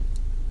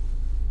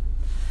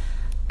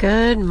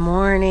Good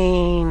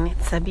morning.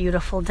 It's a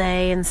beautiful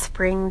day in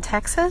Spring,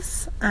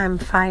 Texas. I'm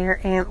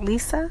Fire Ant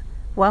Lisa.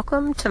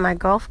 Welcome to my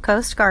Gulf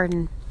Coast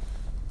garden.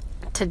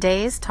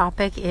 Today's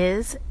topic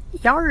is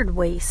yard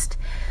waste.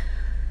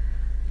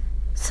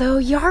 So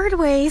yard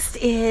waste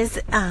is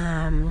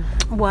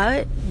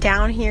what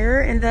down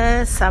here in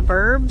the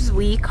suburbs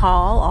we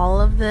call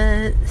all of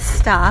the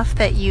stuff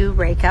that you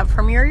rake up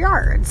from your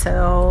yard.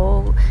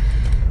 So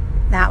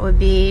that would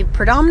be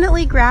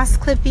predominantly grass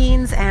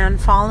clippings and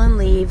fallen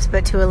leaves,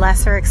 but to a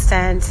lesser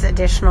extent,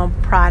 additional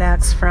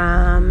products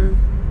from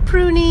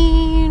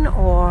pruning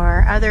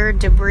or other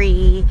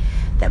debris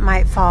that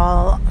might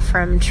fall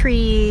from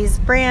trees,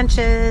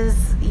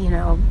 branches,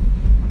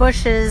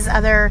 bushes,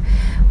 other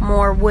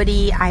more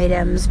woody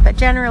items, but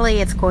generally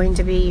it's going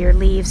to be your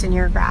leaves and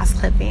your grass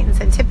clippings.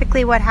 And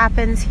typically what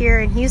happens here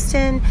in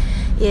Houston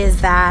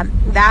is that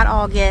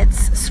all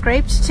gets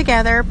scraped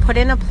together, put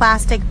in a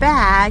plastic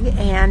bag,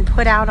 and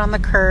put out on the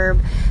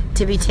curb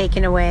to be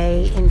taken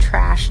away in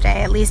trash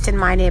day. At least in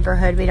my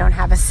neighborhood, we don't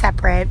have a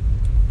separate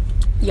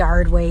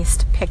yard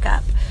waste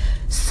pickup.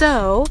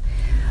 So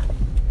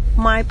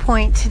my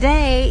point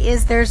today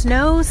is there's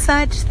no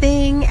such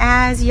thing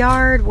as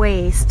yard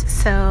waste.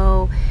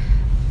 So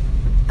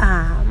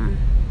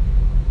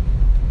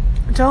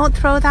don't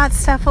throw that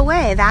stuff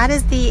away.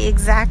 Those are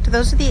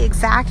the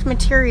exact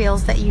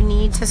materials that you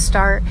need to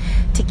start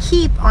to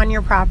keep on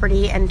your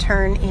property and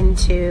turn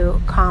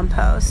into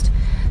compost.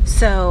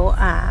 So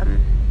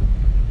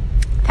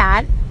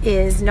that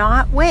is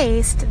not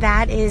waste.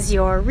 That is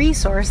your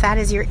resource. That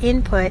is your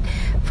input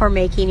for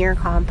making your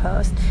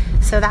compost.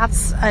 So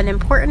that's an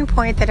important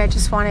point that I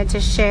just wanted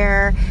to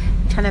share,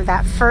 kind of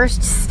that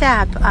first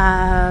step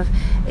of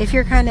if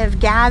you're kind of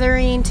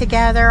gathering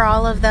together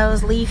all of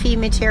those leafy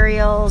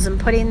materials and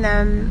putting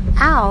them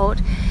out,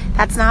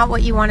 that's not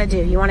what you want to do.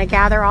 You want to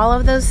gather all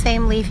of those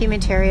same leafy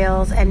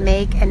materials and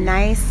make a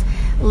nice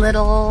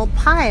little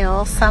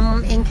pile,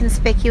 some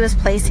inconspicuous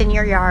place in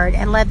your yard,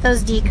 and let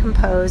those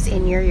decompose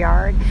in your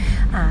yard.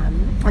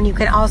 And you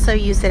can also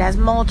use it as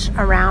mulch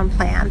around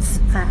plants.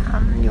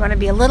 You want to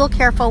be a little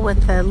careful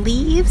with the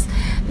leaves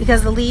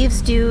because the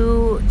leaves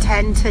do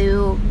tend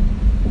to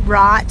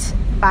rot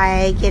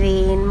by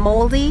getting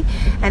moldy,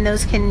 and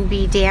those can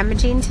be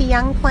damaging to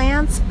young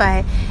plants.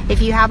 But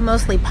if you have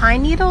mostly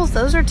pine needles,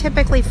 those are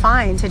typically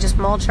fine to just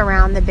mulch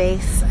around the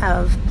base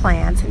of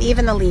plants, and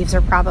even the leaves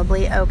are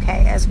probably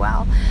okay as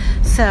well.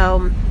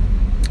 So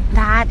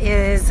that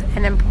is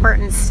an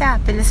important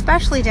step, and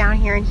especially down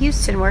here in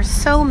Houston where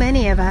so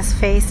many of us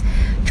face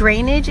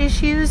drainage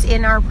issues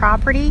in our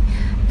property,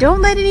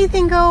 don't let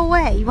anything go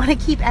away. You want to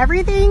keep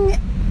everything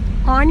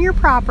on your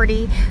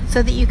property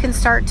so that you can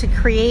start to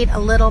create a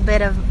little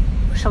bit of,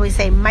 shall we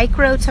say,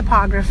 micro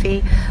topography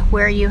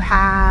where you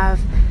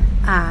have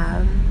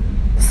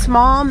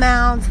small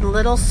mounds and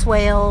little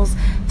swales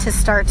to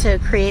start to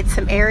create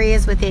some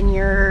areas within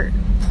your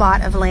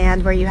plot of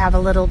land where you have a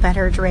little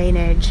better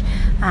drainage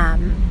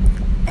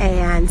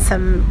and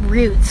some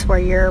roots where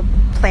you're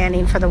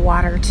planning for the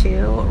water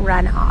to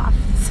run off.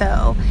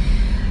 So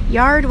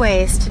yard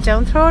waste,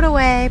 don't throw it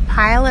away,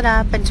 pile it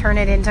up and turn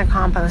it into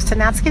compost. And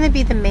that's going to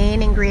be the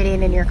main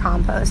ingredient in your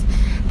compost.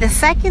 The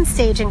second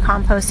stage in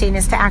composting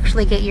is to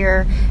actually get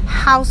your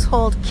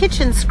household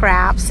kitchen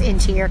scraps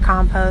into your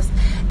compost.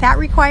 That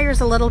requires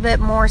a little bit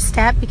more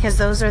step because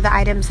those are the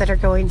items that are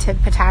going to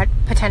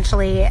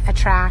potentially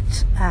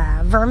attract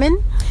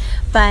vermin.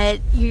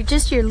 But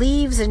your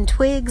leaves and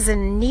twigs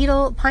and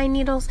pine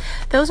needles,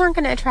 those aren't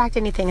going to attract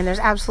anything. And there's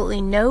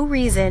absolutely no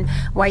reason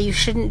why you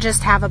shouldn't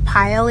just have a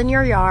pile in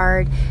your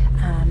yard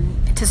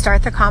to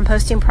start the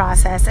composting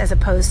process as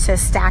opposed to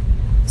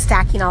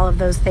stacking all of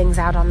those things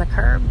out on the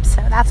curb.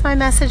 So that's my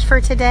message for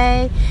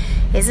today.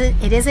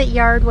 It isn't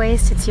yard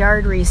waste, it's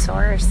yard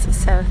resource.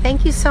 So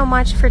thank you so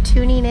much for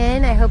tuning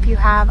in. I hope you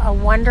have a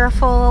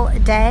wonderful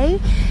day.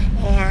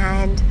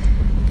 And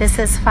this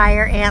is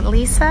Fire Ant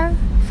Lisa,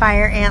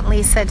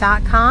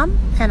 fireantlisa.com,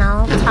 and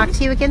I'll talk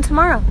to you again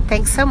tomorrow.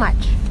 Thanks so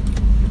much.